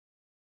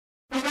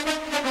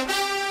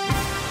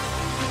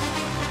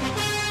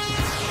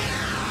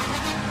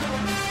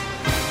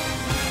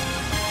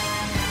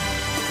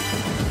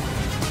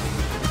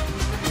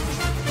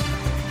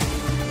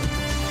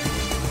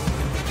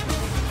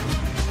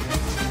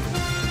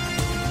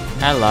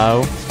Hello.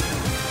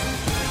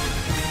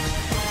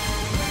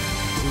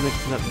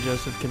 Mixing up,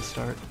 Joseph can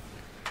start.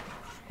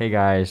 Hey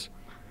guys,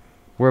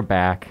 we're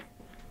back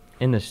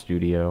in the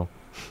studio.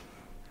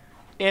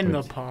 In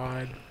the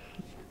pod.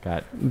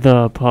 Got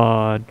The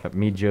pod.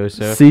 me,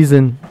 Joseph.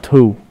 Season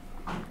 2.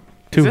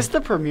 Is this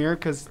the premiere?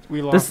 Because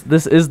we lost.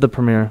 This is the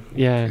premiere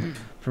Yeah,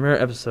 premiere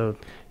episode.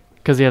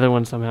 because the other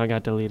one somehow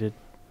got deleted.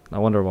 I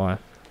wonder why.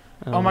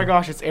 Oh my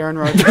gosh, it's Aaron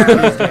Rodgers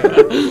Tuesday.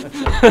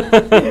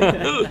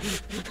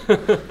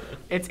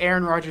 It's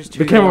Aaron Rodgers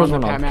Tuesday cameras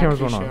on the went Pat on.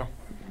 The McAfee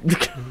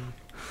cameras show.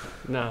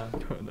 No,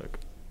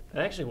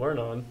 they actually weren't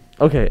on.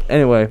 Okay,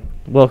 anyway,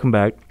 welcome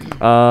back.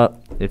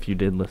 If you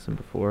did listen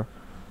before.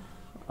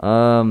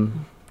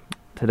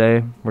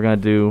 Today we're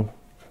gonna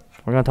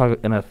talk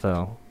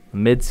NFL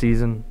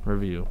mid-season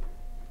review.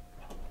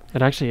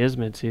 It actually is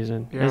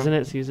mid-season, Yeah. isn't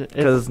it? Season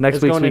 'Cause next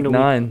it's week's going week into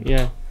 9.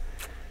 Yeah.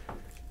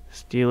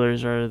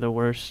 Steelers are the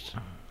worst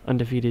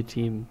undefeated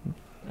team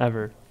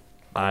ever.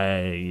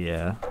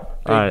 Yeah.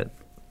 They-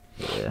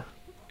 Yeah.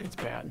 It's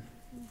bad.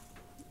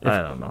 I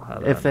don't know how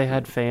that. If they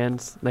had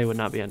fans, they would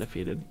not be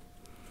undefeated.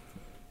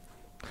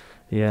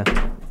 Yeah.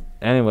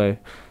 Anyway,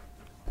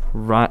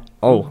 right.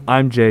 Oh,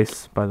 I'm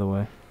Jace, by the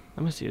way.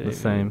 I'm gonna see The they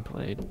same.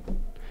 played.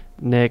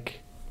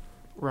 Nick,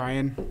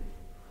 Ryan.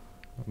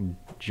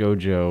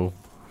 Jojo.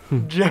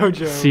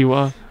 Jojo.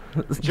 Siwa.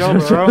 Joe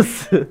Burrow.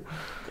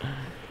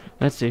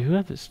 Let's see who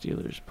have the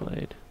Steelers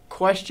played.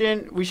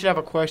 Question. We should have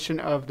a question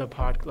of the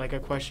pod, like a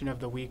question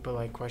of the week, but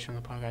like question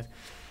of the podcast.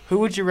 Who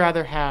would you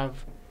rather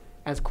have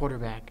as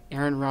quarterback,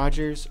 Aaron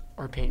Rodgers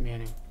or Peyton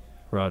Manning?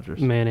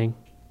 Rogers. Manning.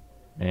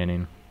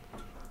 Manning.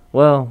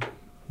 Well,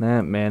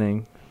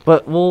 Manning.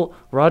 But,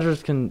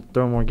 Rodgers can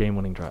throw more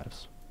game-winning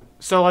drives.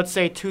 So let's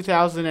say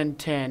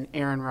 2010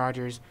 Aaron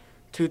Rodgers,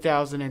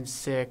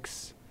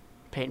 2006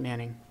 Peyton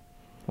Manning.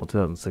 Well,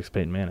 2006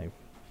 Peyton Manning.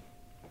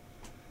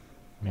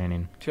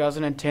 Manning.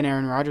 2010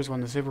 Aaron Rodgers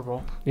won the Super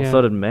Bowl. Yeah. Well,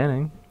 so did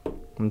Manning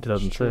in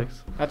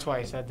 2006. That's why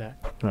I said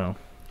that. No.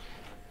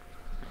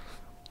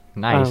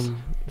 Nice.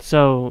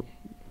 So,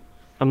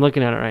 I'm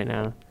looking at it right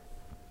now.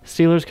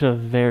 Steelers could have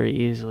very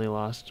easily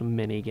lost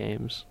many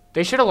games.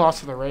 They should have lost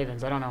to the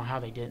Ravens. I don't know how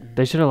they didn't.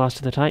 They should have lost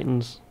to the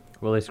Titans.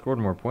 Well, they scored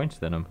more points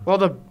than him. Well,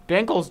 the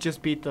Bengals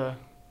just beat the.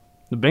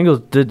 The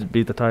Bengals did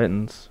beat the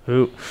Titans.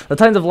 The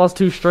Titans have lost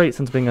 2 straight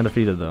since being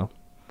undefeated, though.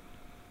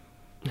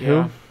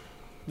 Yeah.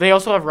 They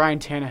also have Ryan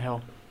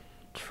Tannehill.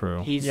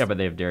 True. He's. Yeah, but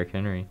they have Derrick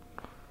Henry.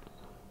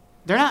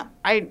 They're not.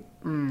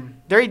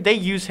 They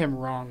use him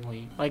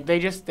wrongly. Like they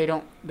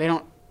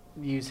don't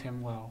use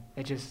him well.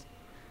 It's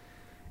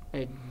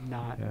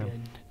not Yeah.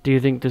 good. Do you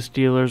think the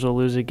Steelers will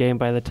lose a game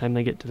by the time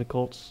they get to the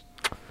Colts?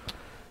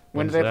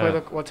 When do When's they play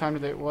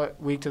that?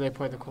 What week do they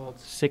play the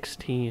Colts?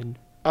 16.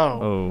 Oh.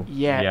 Oh.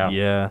 Yeah. Yeah.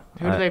 Yeah.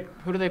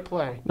 Who do they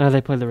play? No,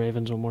 they play the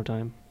Ravens one more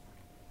time.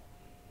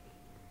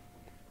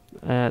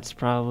 That's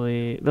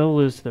probably... They'll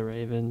lose to the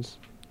Ravens.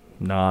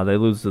 Nah, they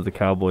lose to the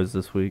Cowboys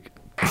this week.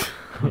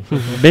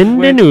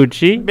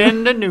 Benvenucci.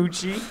 Ben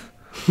DiNucci.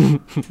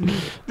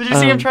 Did you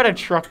see him try to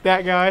truck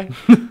that guy?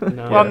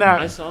 No. Well,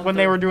 I saw him when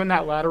they throw- were doing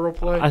that lateral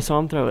play? I saw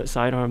him throw it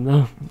sidearm,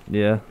 though.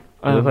 Yeah.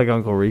 They look like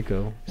Uncle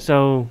Rico.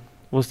 So,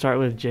 we'll start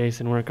with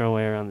Jason, work our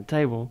way around the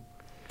table.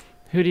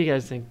 Who do you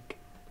guys think...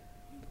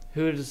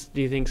 do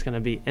you think is going to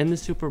be in the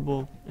Super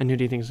Bowl, and who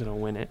do you think is going to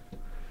win it?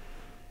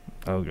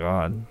 Oh,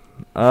 God.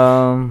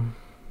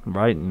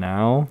 Right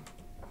now,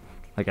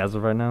 like as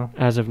of right now,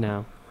 As of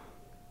now.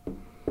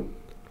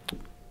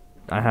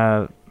 I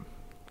have.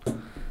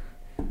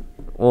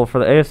 Well, for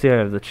the AFC, I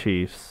have the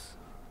Chiefs.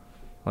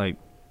 The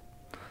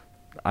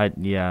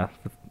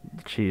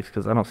Chiefs,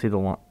 because I don't see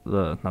not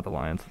the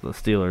Lions, the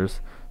Steelers,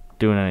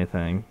 doing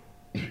anything.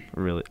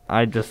 Really,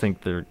 I just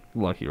think they're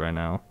lucky right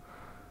now.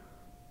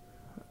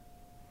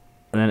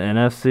 And then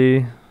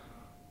NFC,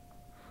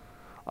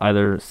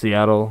 either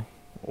Seattle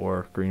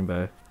or Green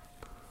Bay.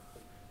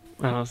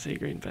 I don't see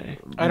Green Bay.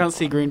 I don't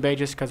see Green Bay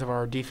just because of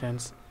our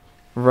defense.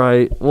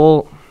 Right.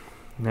 Well,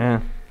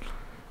 yeah.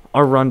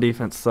 Our run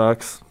defense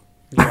sucks.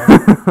 Yeah.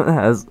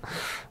 Hasn't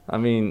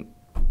been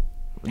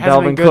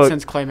Dalvin good Cook.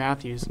 since Clay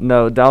Matthews.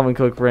 No, Dalvin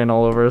Cook ran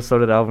all over us. So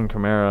did Alvin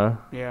Kamara.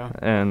 Yeah.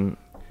 And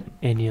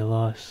And you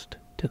lost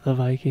to the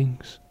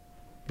Vikings.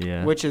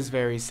 yeah. Which is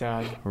very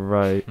sad.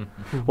 Right.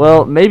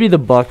 Well, maybe the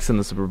Bucks in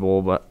the Super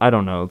Bowl, but I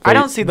don't know. I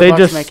don't see the they Bucks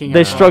just, making it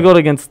They at all. struggled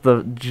against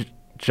the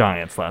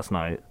Giants last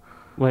night.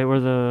 Wait, were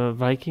the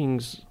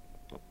Vikings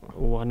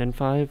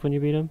 1-5 when you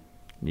beat them?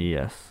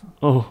 Yes.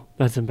 Oh,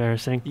 that's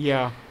embarrassing.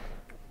 Yeah.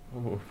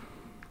 All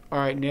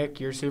right, Nick,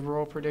 your Super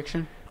Bowl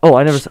prediction? Oh,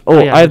 I never.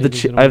 yeah, I have I the think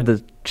he's I gonna have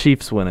the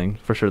Chiefs winning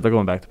for sure. They're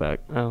going back to back.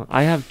 Oh,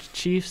 I have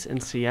Chiefs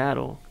and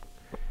Seattle,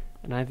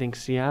 and I think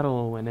Seattle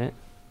will win it.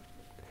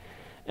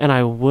 And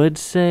I would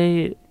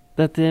say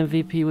that the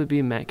MVP would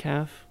be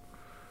Metcalf,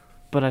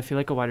 but I feel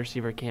like a wide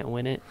receiver can't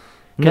win it.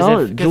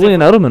 No, Julian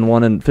Edelman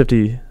won in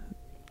 50.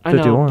 I know,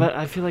 51. but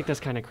I feel like that's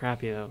kind of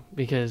crappy though,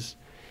 because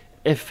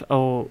if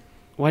a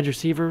wide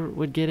receiver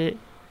would get it,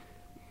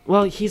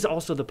 well, he's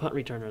also the punt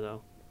returner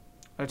though.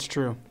 That's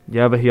true.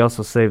 Yeah, but he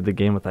also saved the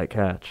game with that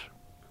catch.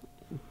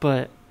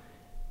 But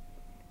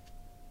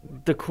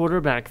the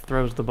quarterback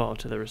throws the ball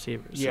to the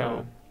receiver. Yeah.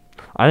 So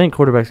I think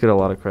quarterbacks get a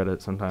lot of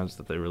credit sometimes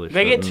that they really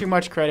They get shouldn't. too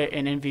much credit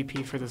in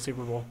MVP for the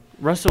Super Bowl.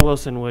 Russell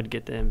Wilson would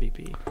get the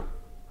MVP.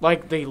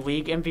 Like the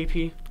league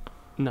MVP.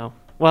 No.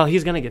 Well,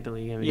 he's going to get the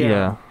league MVP.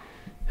 Yeah.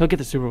 He'll get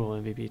the Super Bowl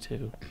MVP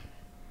too.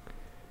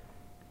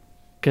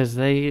 Because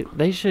they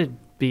should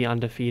be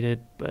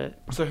undefeated, but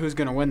So who's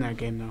gonna win that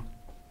game though?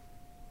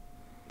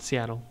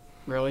 Seattle.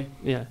 Really?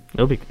 Yeah.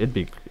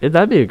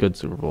 That'd be a good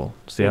Super Bowl.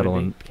 Seattle It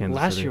would and be. Kansas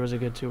Last City. year was a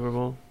good Super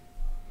Bowl.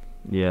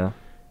 Yeah.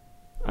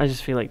 I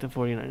just feel like the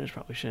 49ers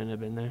probably shouldn't have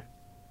been there.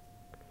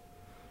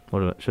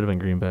 Should have been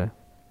Green Bay.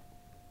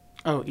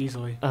 Oh,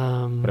 easily.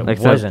 But it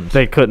Except wasn't.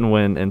 they couldn't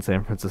win in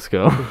San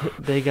Francisco.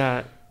 They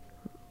got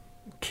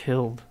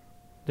killed,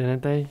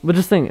 didn't they? But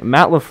just think,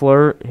 Matt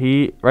LaFleur,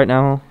 he right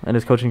now in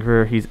his coaching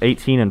career, he's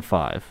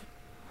 18-5,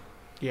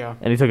 Yeah,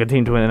 and he took a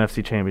team to an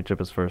NFC Championship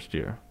his first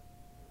year.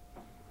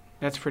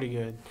 that's pretty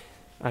good.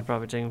 I'd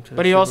probably take him to the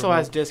But he Super also Bowl.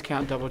 has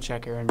discount double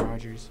check Aaron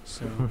Rodgers.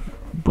 So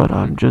But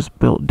I'm just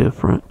built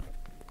different.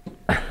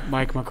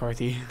 Mike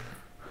McCarthy.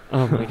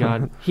 Oh my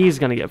God. He's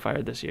going to get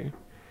fired this year.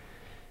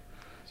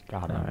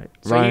 Got All it. right,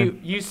 So Ryan.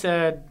 you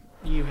said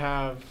you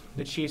have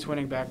the Chiefs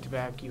winning back to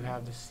back. You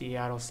have the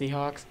Seattle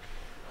Seahawks.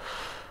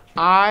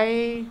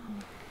 I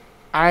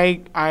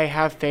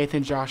have faith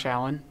in Josh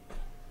Allen.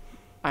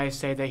 I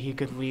say that he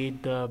could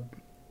lead the.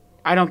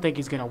 I don't think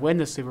he's going to win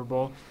the Super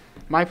Bowl.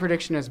 My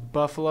prediction is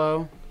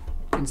Buffalo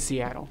and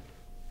Seattle.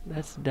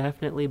 That's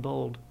definitely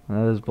bold.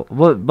 That is,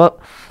 but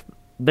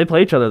they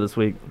play each other this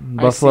week.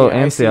 Buffalo I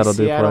and see Seattle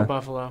do Seattle, play.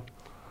 Buffalo,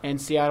 and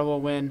Seattle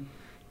will win,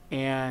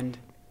 and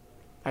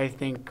I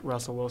think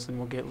Russell Wilson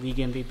will get league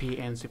MVP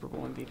and Super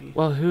Bowl MVP.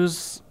 Well,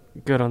 who's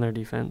good on their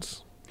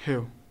defense?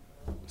 Who?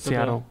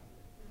 Seattle.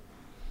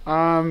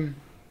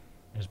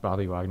 There's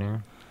Bobby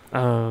Wagner.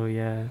 Oh,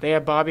 yeah. They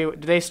have Bobby. Do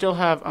they still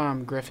have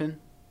Griffin?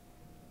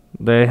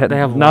 They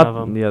Have not, one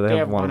of 'em. Yeah, they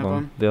have one of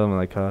them. The other one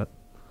they cut.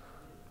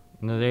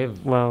 No, they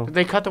have. Well, Did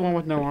they cut the one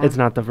with no arm? it's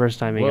not the first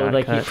time he Well, got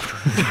like cut.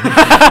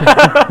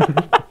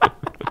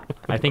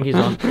 I think he's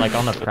on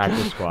the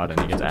practice squad and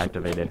he gets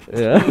activated.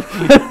 Yeah.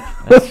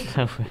 That's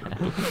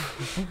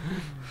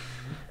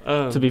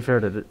so To be fair,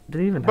 did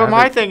he even But have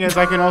my it? thing is,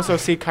 I can also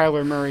see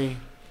Kyler Murray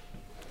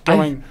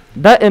going.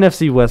 That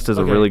NFC West is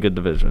Okay. a really good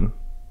division.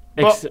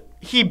 Ex-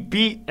 He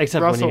beat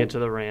except Russell. when you get to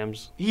the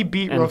Rams He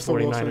beat and Russell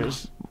 49ers.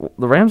 Wilson.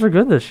 The Rams are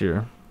good this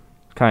year,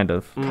 kind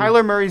of. Mm.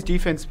 Kyler Murray's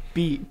defense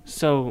beat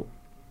So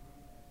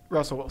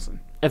Russell Wilson.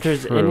 if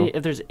there's True.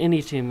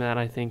 any team that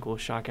I think will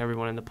shock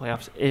everyone in the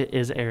playoffs, it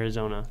is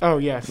Arizona. Oh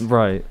yes,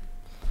 Right.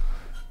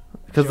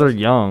 Because they're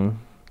young.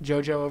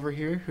 JoJo over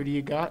here. Who do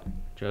you got?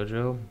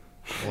 JoJo.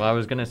 Well, I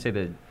was gonna say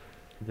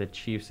the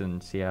Chiefs in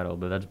Seattle,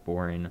 but that's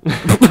boring.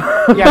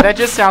 Yeah, that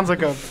just sounds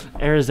like a.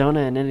 Arizona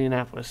and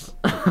Indianapolis.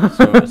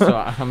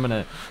 so I'm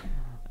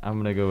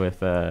gonna go with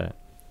The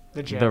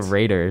Jets. the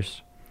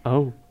Raiders.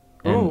 Oh,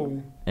 And,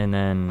 Ooh, and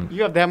then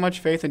you have that much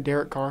faith in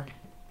Derek Carr?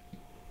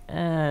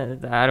 I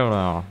don't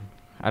know.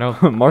 I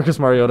don't. Marcus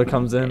Mariota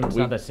comes in. It's week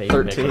not the same.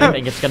 13. I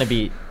think it's gonna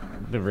be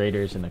the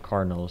Raiders and the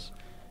Cardinals,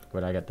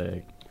 but I'd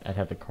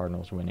have the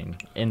Cardinals winning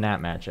in that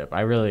matchup.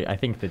 I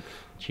think the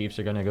Chiefs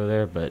are gonna go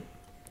there, but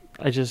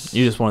I just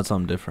wanted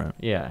something different.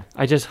 yeah.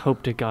 I just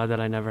hope to God that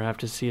I never have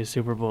to see a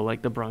Super Bowl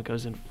like the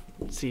Broncos and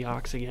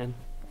Seahawks again.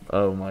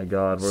 Oh my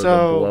God, we're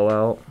So- the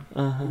blowout.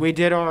 Uh-huh. We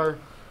did our.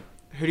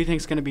 Who do you think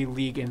is going to be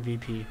league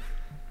MVP?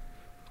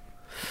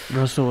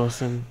 Russell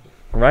Wilson.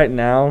 Right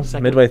now,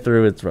 Second. midway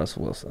through, it's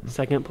Russell Wilson.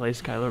 Second place,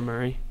 Kyler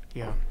Murray.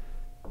 Yeah.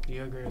 Do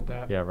you agree with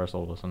that? Yeah,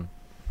 Russell Wilson.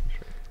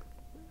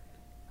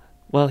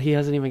 Well, he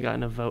hasn't even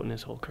gotten a vote in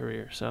his whole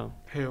career, so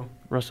Who?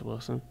 Russell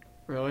Wilson.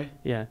 Really?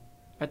 Yeah.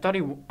 I thought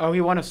he. Oh,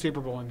 he won a Super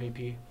Bowl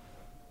MVP.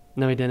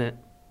 No, he didn't.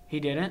 He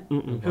didn't.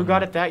 Mm-mm. Who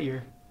got it that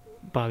year?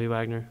 Bobby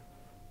Wagner.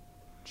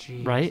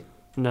 Jeez. Right?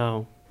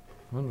 No.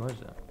 When was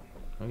that?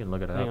 I can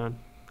look it Hang up.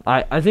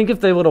 on. I think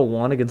if they would have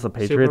won against the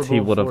Patriots, he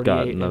Bowl would have 48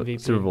 gotten the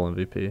MVP. Super Bowl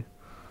MVP.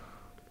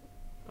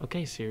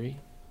 Okay, Siri.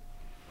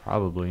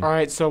 Probably. All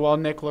right. So while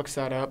Nick looks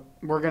that up,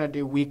 we're gonna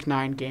do Week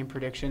 9 game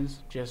predictions.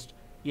 Just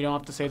you don't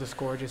have to say the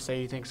score. Just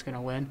say you think it's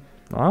gonna win.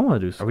 I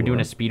want to do. Are we doing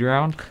a speed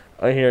round?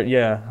 I hear.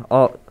 Yeah.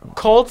 Oh,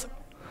 Colts,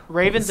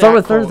 Ravens. start at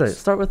with Colts. Thursday.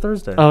 Start with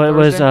Thursday. Oh,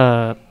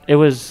 Thursday? it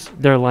was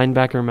their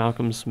linebacker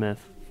Malcolm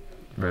Smith.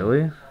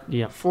 Really?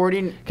 Yeah.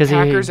 40 'Cause he-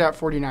 Packers at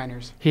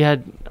 49ers. He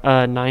had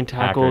 9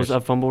 tackles, Packers. a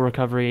fumble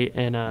recovery,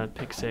 and a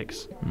pick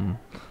 6. Mm.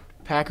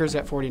 Packers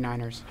at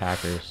 49ers.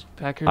 Packers.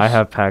 Packers. I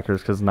have Packers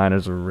because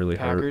Niners are really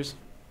Packers.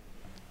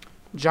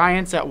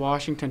 Giants at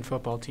Washington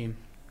football team.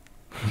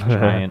 hurt.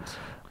 Giants.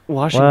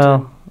 Washington.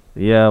 Well,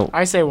 yeah.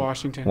 I say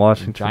Washington.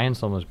 Washington.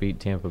 Giants almost beat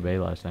Tampa Bay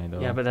last night,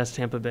 though. Yeah, but that's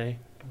Tampa Bay.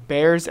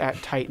 Bears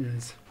at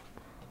Titans.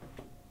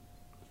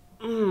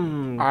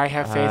 I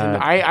have faith in.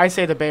 I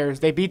say the Bears.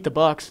 They beat the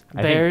Bucks.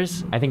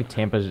 Bears. I think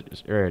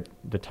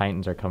the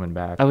Titans are coming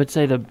back I would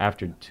say the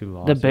after 2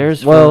 losses.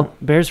 Bears. Well-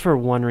 Bears for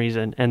one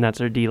reason, and that's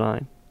their D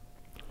line.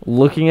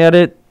 Looking at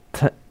it,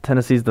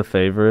 Tennessee's the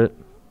favorite.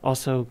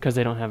 Also, because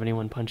they don't have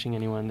anyone punching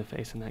anyone in the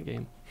face in that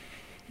game.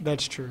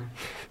 That's true.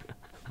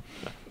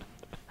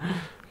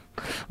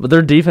 But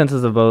their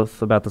defenses are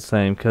both about the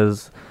same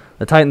because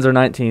the Titans are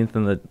 19th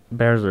and the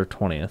Bears are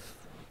 20th.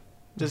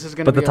 This is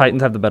gonna. But be the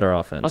Titans have the better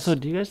offense. Also,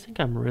 do you guys think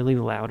I'm really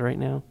loud right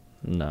now?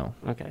 No.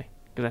 Okay,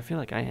 because I feel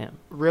like I am.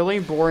 really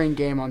boring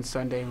game on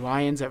Sunday.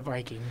 Lions at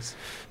Vikings.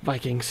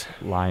 Vikings.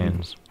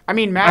 Lions. I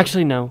mean, Matt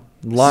Actually, no.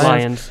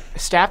 Lions.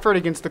 Stafford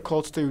against the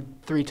Colts threw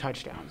 3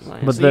 touchdowns.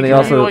 Lions. But So then you he can-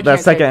 also, you really that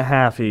can't second take-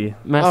 half, he.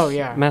 Oh,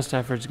 yeah. Matt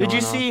Stafford's going Did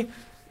you off. see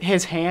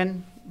his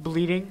hand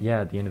bleeding?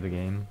 Yeah, at the end of the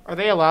game. Are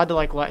they allowed to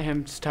like let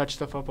him touch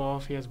the football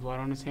if he has blood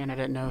on his hand? I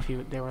didn't know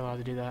if they were allowed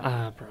to do that.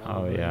 Oh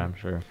Probably. yeah, I'm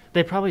sure.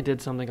 They probably did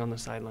something on the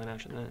sideline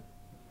after that.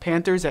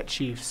 Panthers at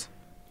Chiefs.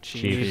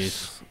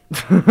 Chiefs.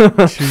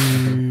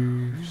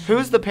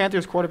 Who's the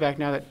Panthers quarterback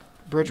now that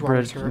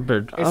Bridgewater's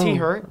hurt? Is he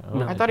hurt?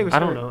 Oh. I thought he was I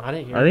hurt. don't know. I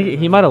didn't hear. I think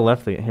he might have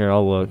left the. Here,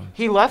 I'll look.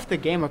 He left the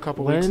game a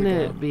couple weeks Wouldn't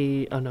ago. it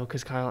be? Oh no,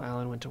 because Kyle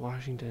Allen went to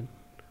Washington.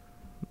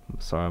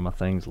 Sorry, my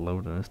thing's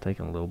loading. It's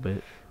taking a little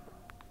bit.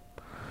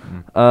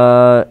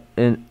 Mm.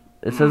 And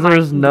it says Mike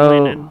there's no.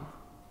 Glennon.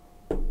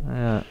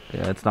 Yeah,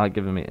 it's not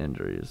giving me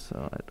injuries,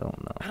 so I don't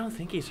know. I don't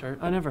think he's hurt.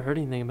 I never heard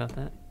anything about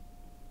that.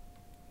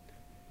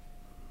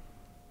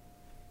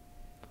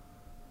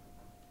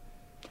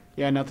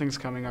 Yeah, nothing's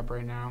coming up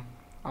right now.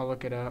 I'll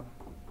look it up.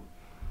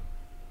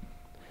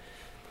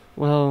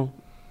 Well,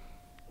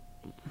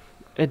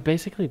 it'd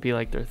basically be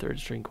like their third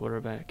string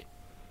quarterback.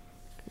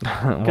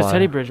 Because Why?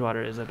 Teddy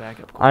Bridgewater is a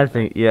backup I quarterback.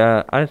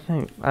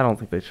 think, I don't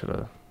think they should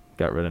have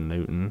got rid of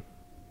Newton.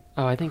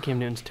 Oh, I think Cam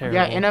Newton's terrible.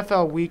 Yeah,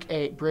 NFL Week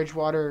 8,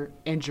 Bridgewater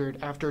injured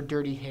after a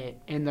dirty hit,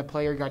 and the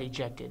player got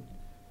ejected.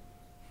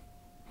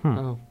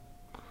 Oh.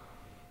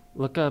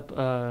 Look up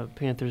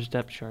Panthers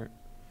depth chart.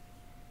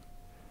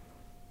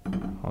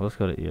 I'll just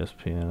go to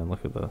ESPN and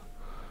look at the.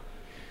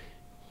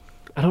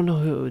 I don't know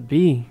who it would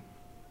be.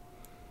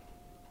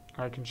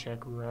 I can check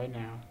right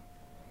now.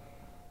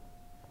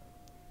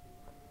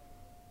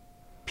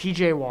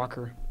 PJ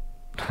Walker.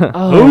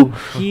 Oh,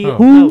 he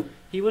Who? no,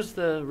 he was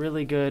the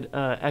really good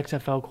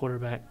XFL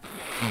quarterback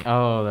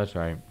Oh, that's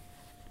right.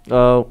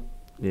 Oh,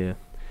 yeah.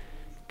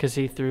 because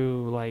he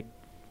threw like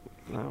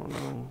I don't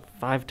know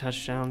 5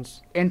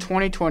 touchdowns. In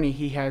 2020,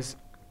 he has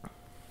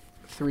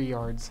 3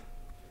 yards.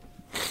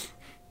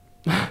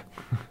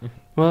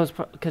 Well, it's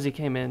because he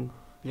came in.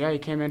 Yeah, he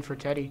came in for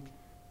Teddy.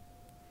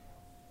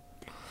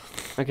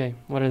 Okay,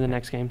 what are the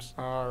next games?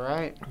 All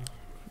right.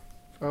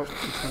 Oh,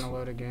 it's going to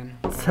load again.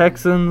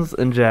 Texans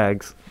and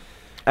Jags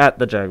at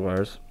the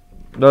Jaguars.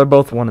 They're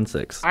both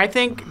 1-6. I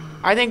think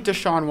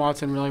Deshaun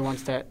Watson really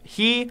wants that.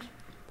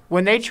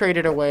 When they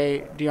traded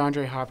away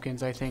DeAndre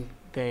Hopkins, I think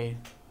they're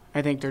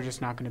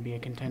just not going to be a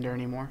contender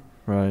anymore.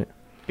 Right.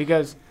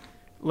 Because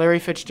Larry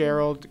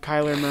Fitzgerald,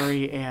 Kyler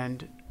Murray,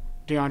 and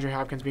DeAndre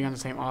Hopkins being on the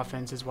same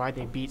offense is why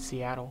they beat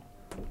Seattle.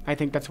 I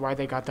think that's why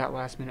they got that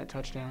last-minute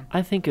touchdown.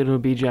 I think it'll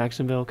be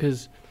Jacksonville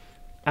because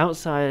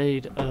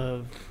outside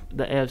of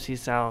the AFC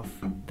South,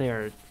 they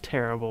are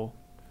terrible.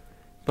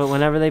 But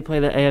whenever they play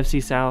the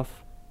AFC South,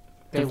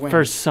 They win.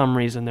 for some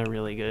reason they're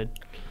really good.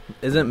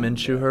 Isn't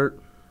Minshew hurt?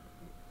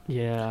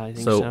 Yeah, I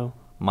think So- so.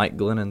 Mike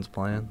Glennon's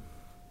playing.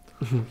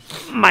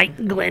 Mike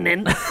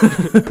Glennon.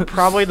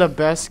 Probably the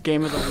best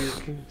game of the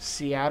week.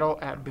 Seattle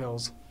at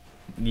Bills.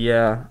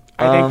 Yeah.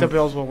 I think the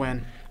Bills will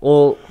win.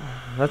 Well,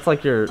 that's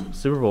like your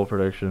Super Bowl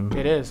prediction.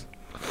 It is.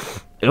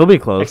 It'll be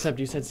close. Except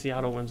you said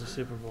Seattle wins the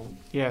Super Bowl.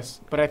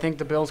 Yes, but I think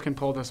the Bills can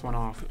pull this one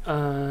off.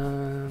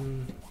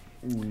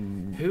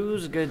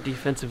 Who's good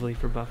defensively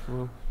for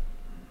Buffalo?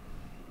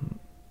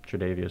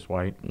 Tre'Davious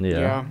White.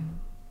 Yeah.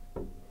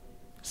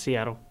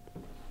 Seattle.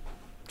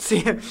 See,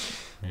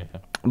 Yeah.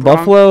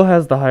 Buffalo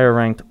has the higher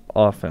ranked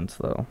offense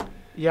though.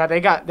 yeah, they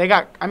got.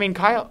 I mean,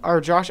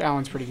 Josh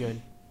Allen's pretty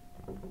good.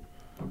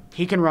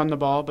 He can run the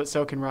ball, but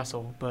so can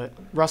Russell. But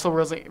Russell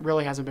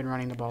really hasn't been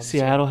running the ball. this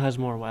year. Seattle has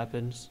more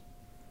weapons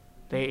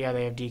They have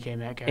DK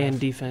Metcalf. and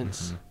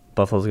defense.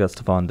 Buffalo's got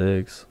Stephon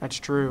Diggs. That's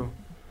true.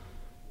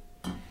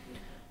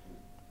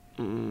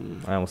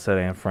 I almost said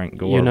and Frank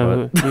Gore, You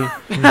know but who?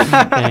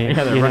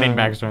 Yeah, the you running know-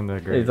 backs are in the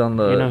great. he's on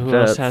the You know who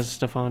Jets. else has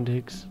Stephon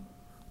Diggs?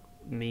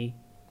 Me.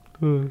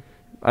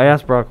 I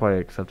asked Brock why he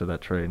accepted that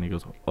trade, and he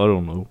goes, "I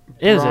don't know."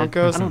 Is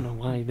Broncos- it? I don't know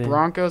why. Then.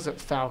 Broncos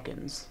at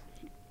Falcons.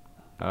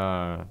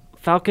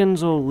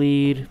 Falcons will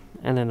lead,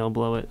 and then they'll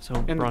blow it. So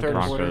In the third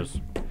Broncos. quarter.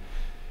 Broncos.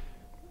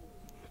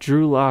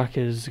 Drew Lock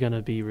is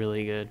gonna be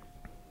really good.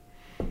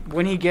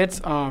 When he gets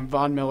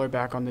Von Miller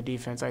back on the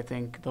defense, I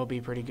think they'll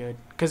be pretty good.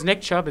 Because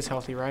Nick Chubb is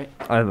healthy, right?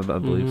 I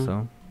believe Mhm.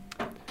 so.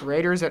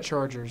 Raiders at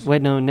Chargers.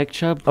 Wait, no, Nick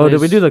Chubb. Oh, did we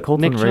plays- do the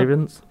Colts Nick and Chubb-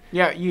 Ravens?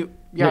 Yeah,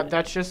 Nick-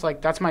 that's just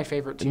like that's my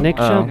favorite team. Nick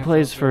on Chubb NFL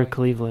plays for really.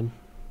 Cleveland.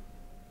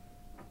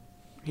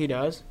 He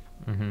does.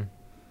 Mm-hmm.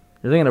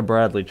 You're thinking of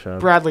Bradley Chubb.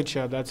 Bradley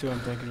Chubb, that's who I'm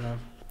thinking of.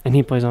 And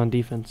he plays on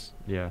defense.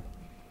 Yeah.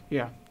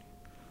 Yeah.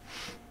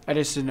 I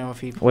just didn't know if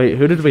he. Wait,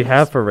 who did we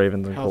have for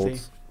Ravens and Healthy.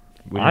 Colts?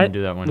 We I- didn't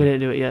do that one. We didn't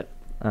do it yet.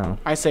 Oh,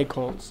 I say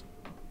Colts.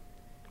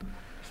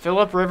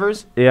 Phillip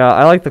Rivers. yeah,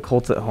 I like the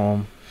Colts at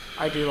home.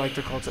 I do like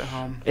the Colts at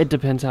home. It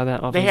depends how that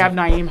offensive. They have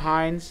Naeem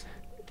Hines.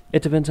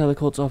 It depends how the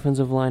Colts'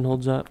 offensive line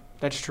holds up.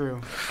 That's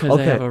true. Because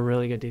they Okay. have a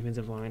really good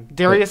defensive line.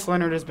 Darius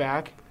Leonard is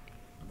back.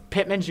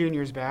 Pittman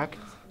Jr. is back.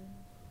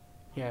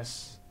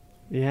 Yes.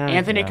 Yeah.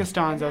 Anthony Yeah.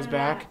 Costanzo's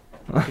back.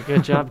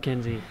 Good job,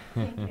 Kinsey.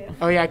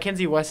 Oh yeah,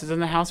 Kinsey West is in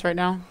the house right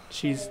now.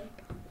 She's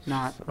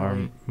not. Our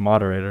really-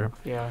 moderator.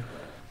 Yeah.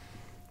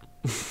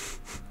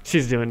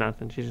 She's doing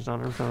nothing. She's just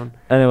on her phone.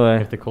 Anyway,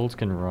 If the Colts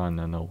can run,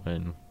 then they'll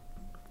win.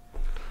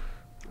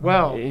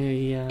 Well,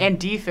 Yeah. and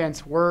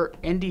defense,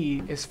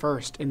 Indy is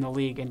first in the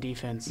league in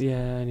defense,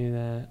 Yeah, I knew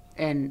that.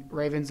 and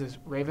Ravens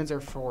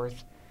are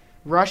fourth.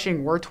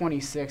 Rushing, we're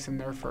 26 and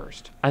they're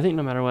first. I think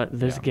no matter what,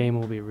 this Yeah. game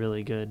will be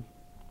really good.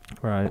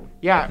 right.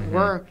 Yeah,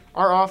 Mhm.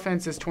 our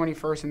offense is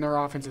 21st and their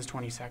offense is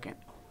 22nd.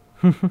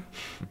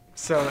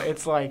 So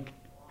it's like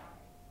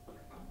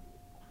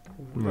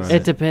Right.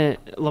 It depends.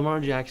 Lamar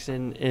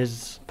Jackson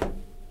is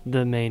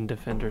the main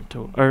defender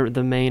or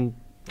the main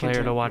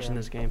player to watch in yeah.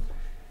 this game.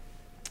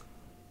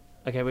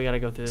 Okay, we got to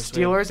go through this. Steelers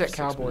We have at 6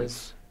 Cowboys.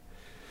 minutes.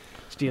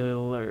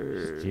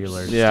 Steelers.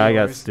 Steelers. Yeah, I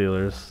got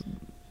Steelers.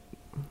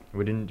 Steelers.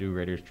 We didn't do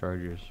Raiders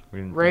Chargers. We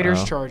didn't. Raiders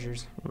Wow.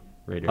 Chargers.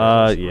 Raiders.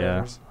 Yeah.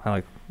 Raiders. I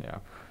like. Yeah.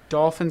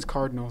 Dolphins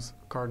Cardinals.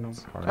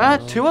 Cardinals.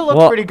 Tua looked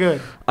Well, pretty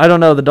good. I don't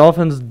know. The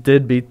Dolphins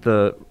did beat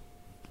the.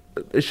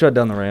 They shut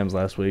down the Rams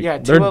last week. Yeah,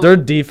 their Tua-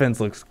 defense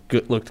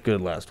looked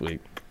good last week.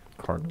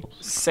 Cardinals.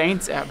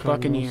 Saints at Cardinals.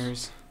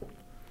 Buccaneers.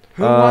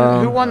 Who won?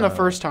 Who Um, won the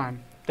first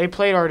time? They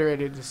played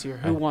already this year.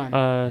 Who won?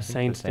 I think the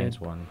Saints did.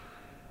 Saints won.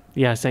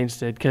 Yeah, Saints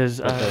did because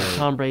But they-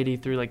 Tom Brady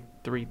threw like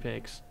 3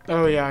 picks.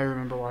 Oh yeah, I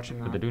remember watching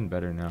But they're that. doing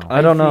better now.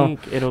 I don't know.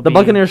 think it'll The be-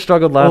 Buccaneers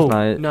struggled last Oh,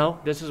 night. No,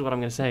 this is what I'm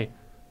gonna say.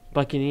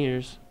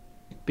 Buccaneers,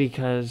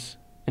 because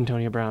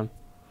Antonio Brown.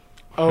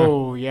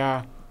 Oh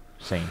yeah.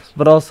 Saints.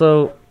 But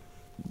also,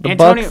 the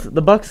Antonio- Bucks.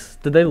 The Bucks.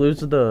 Did they lose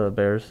to the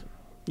Bears?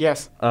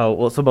 Yes. Oh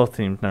well, so both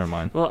teams. Never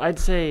mind. Well, I'd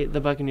say the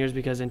Buccaneers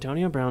because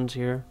Antonio Brown's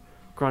here.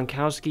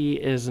 Gronkowski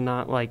is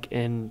not like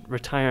in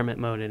retirement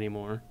mode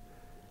anymore,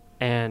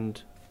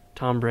 and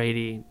Tom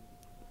Brady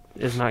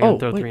is not gonna Oh,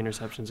 throw wait. 3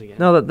 interceptions again.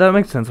 No, that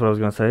makes sense. What I was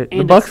gonna say. The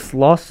And Bucks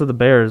lost to the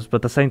Bears,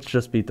 but the Saints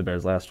just beat the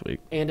Bears last week.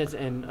 And it's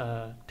in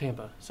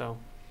Tampa, so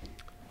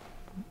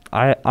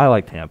I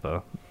like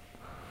Tampa.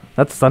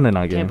 That's Sunday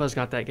night game. Tampa's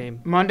got that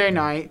game. Monday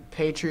night,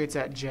 Patriots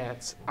at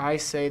Jets. I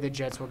say the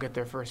Jets will get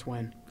their first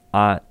win.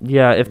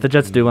 Yeah. If the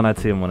Jets do win, I'd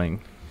see them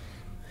winning.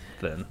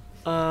 Then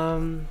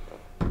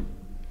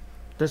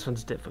This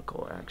one's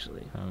difficult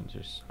actually.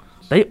 Just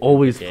they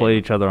always game. play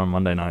each other on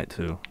Monday night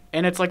too.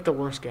 And it's like the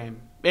worst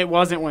game. It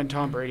wasn't when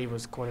Tom Brady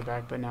was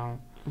quarterback, but now.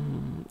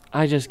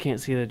 I just can't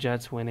see the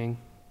Jets winning.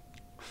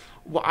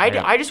 Well,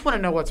 Yeah. I just want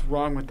to know what's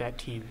wrong with that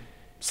team.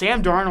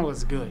 Sam Darnold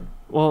is good.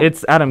 Well,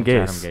 It's Adam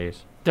Adam Gase. Gase.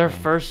 their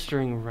first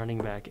string running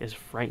back is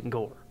Frank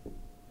Gore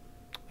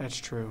That's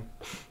true.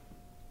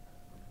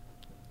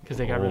 because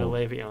they got rid of Oh.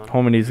 Le'Veon.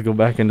 Homie needs to go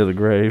back into the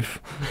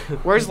grave.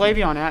 Where's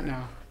Le'Veon at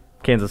now?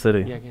 Kansas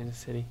City. Yeah, Kansas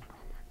City.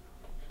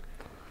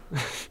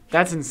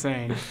 That's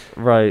insane.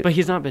 Right. But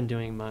he's not been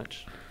doing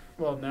much.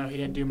 Well, no, he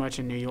didn't do much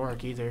in New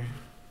York either.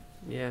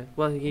 Yeah.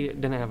 Well, he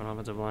didn't have an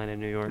offensive line in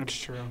New York. That's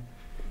true.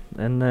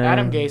 And then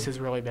Adam Gase is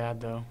really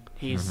bad, though.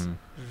 He's Mhm.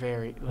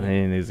 very. Like,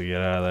 He needs to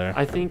get out of there.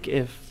 I think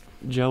if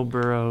Joe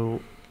Burrow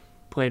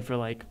played for,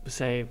 like,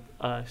 say,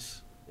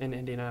 us in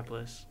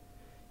Indianapolis,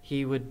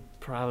 he would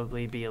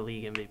probably be a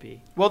league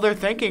MVP. well, they're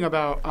thinking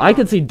about. I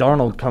could see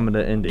Darnold coming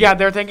to Indy. Yeah,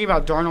 they're thinking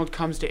about Darnold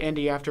comes to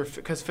Indy after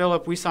because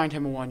Phillip, we signed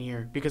him a 1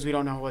 year because we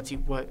don't know what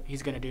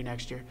he's going to do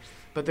next year.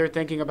 But they're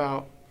thinking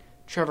about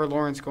Trevor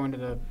Lawrence going to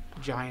the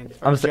Giants.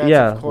 or Jets,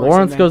 yeah. of course, and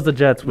Lawrence then- goes to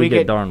Jets. We we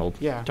get get- Darnold.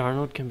 Yeah,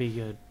 Darnold can be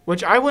good.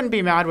 which I wouldn't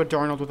be mad with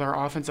Darnold with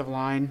our offensive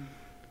line.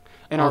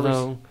 And our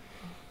Although,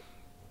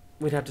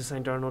 we'd have to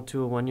sign Darnold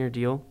to a 1-year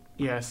deal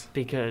yes,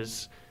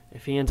 because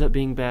if he ends up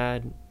being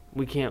bad,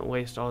 we can't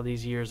waste all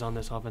these years on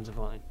this offensive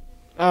line.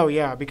 oh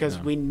yeah, because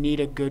Yeah. we need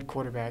a good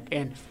quarterback,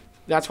 and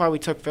that's why we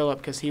took Phillip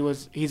because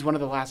he's one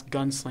of the last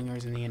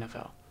gunslingers in the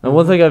NFL. And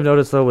one thing I've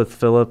noticed though with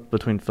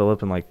between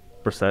Phillip and like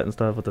Brissett and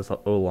stuff with this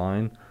O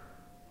line,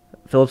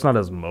 Phillip's not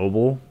as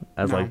mobile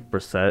as No. like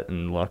Brissett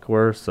and Luck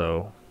were.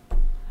 So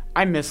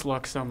I miss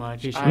Luck so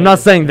much. He should- I'm not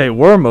saying they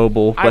were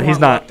mobile, I but he's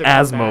want Luck not to come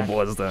as back.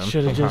 mobile as them.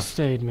 Should have just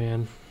stayed,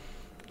 man.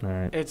 All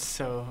right. It's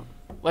so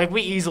like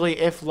we easily,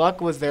 if Luck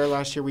was there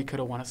last year, we could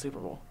have won a Super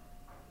Bowl.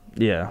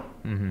 Yeah.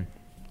 Mm-hmm.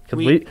 Because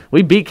We-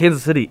 we beat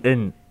Kansas City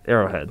in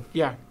Arrowhead.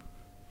 Yeah.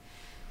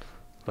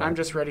 But- I'm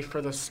just ready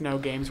for the snow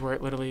games where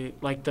it literally,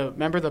 like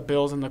remember the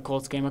Bills and the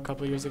Colts game a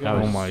couple years ago? That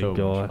Oh was my so much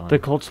God. fun. The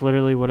Colts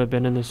literally would have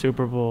been in the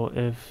Super Bowl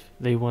if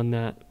they won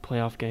that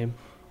playoff game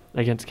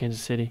against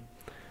Kansas City.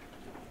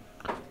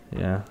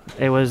 Yeah.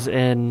 It was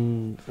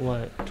in,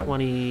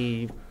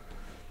 20...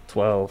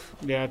 12.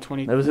 Yeah,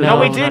 20. That was no,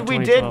 we not did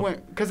 2012.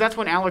 win because that's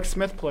when Alex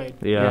Smith played.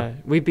 Yeah.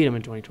 we beat them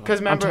in 2012. Because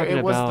remember, I'm talking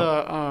it was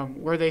about the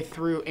where they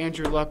threw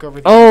Andrew Luck over.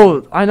 The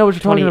Oh, I know what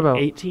you're talking about.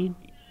 2018?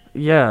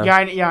 Yeah.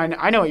 Yeah,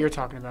 I know what you're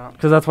talking about.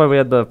 Because that's why we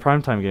had the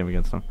primetime game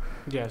against them.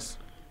 Yes.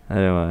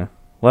 Anyway.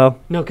 Well,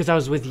 No, because I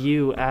was with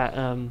you at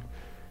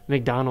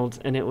McDonald's,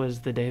 and it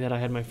was the day that I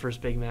had my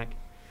first Big Mac.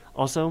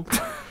 Also,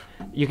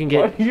 you can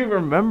why get... do you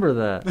remember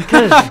that?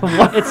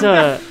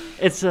 Because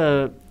It's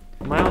a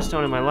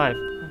milestone in my life.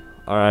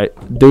 All right,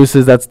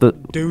 deuces. That's the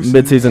Deuces.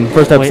 mid-season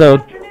first Wait.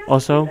 episode.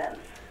 Also,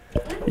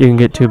 you can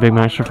get 2 Big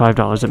Macs for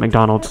 $5 at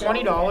McDonald's.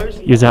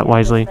 $20. Use that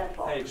wisely.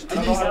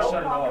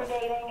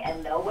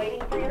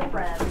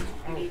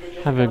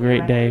 Have a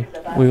great day.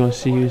 We will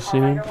see you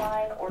soon.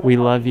 We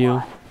love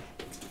you.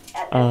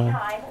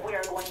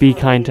 Be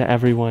kind to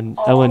everyone.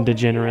 Ellen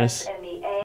DeGeneres.